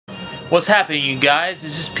What's happening, you guys?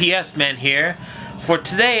 This is PS Man here. For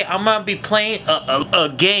today, I'm gonna be playing a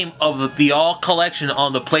game of the all collection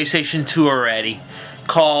on the PlayStation 2 already,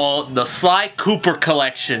 called the Sly Cooper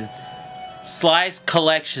Collection. Sly's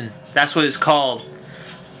Collection. That's what it's called.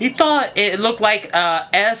 You thought it looked like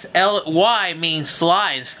SLY means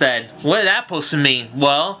Sly instead. What is that supposed to mean?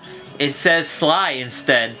 Well, it says Sly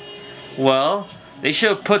instead. Well, they should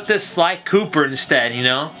have put this Sly Cooper instead, you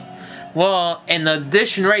know? Well, in the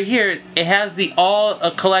edition right here, it has the all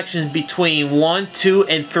collections between 1, 2,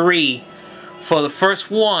 and 3 for the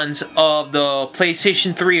first ones of the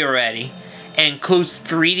PlayStation 3 already. It includes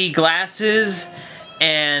 3D glasses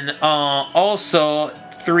and also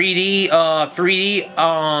 3D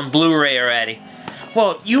Blu-ray already.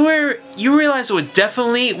 Well, you realize what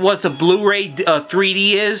definitely what the Blu-ray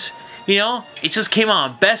 3D is? You know, it just came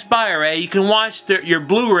on Best Buy already. You can watch your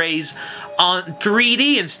Blu-rays on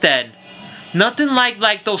 3D instead. Nothing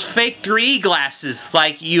like those fake 3D glasses.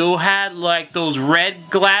 Like you had like those red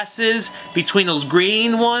glasses between those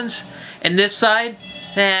green ones and this side.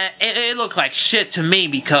 It looked like shit to me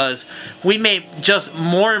because we made just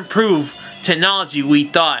more improved technology we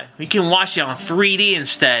thought. We can watch it on 3D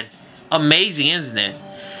instead. Amazing, isn't it?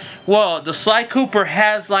 Well, the Sly Cooper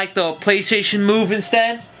has like the PlayStation Move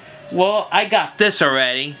instead. Well, I got this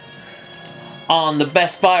already on the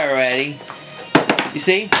Best Buy already. You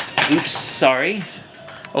see? Oops, sorry.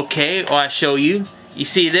 Okay, I'll show you. You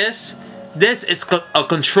see this? This is a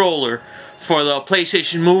controller for the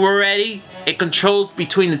PlayStation Move already. It controls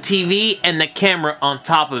between the TV and the camera on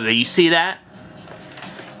top of it. You see that?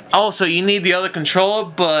 Also, you need the other controller,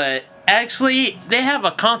 but actually, they have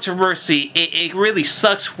a controversy. It really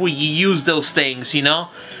sucks when you use those things, you know?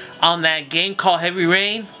 On that game called Heavy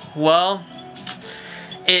Rain, well,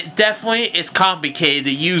 it definitely is complicated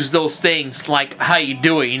to use those things like how you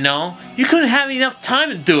do it, you know? You couldn't have enough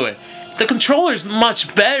time to do it. The controller's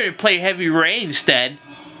much better to play Heavy Rain instead.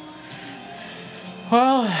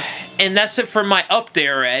 Well, and that's it for my update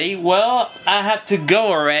already. Well, I have to go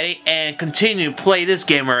already and continue to play this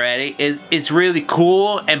game already. It's really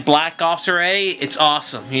cool, and Black Ops already, it's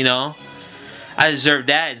awesome, you know? I deserve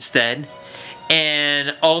that instead.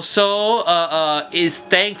 And also, is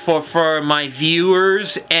thankful for my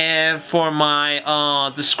viewers and for my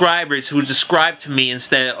subscribers who subscribed to me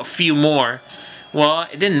instead of a few more. Well,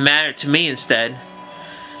 it didn't matter to me instead.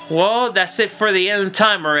 Well, that's it for the end of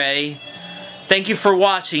time already. Thank you for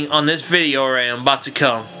watching on this video already I'm about to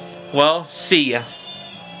come. Well, see ya.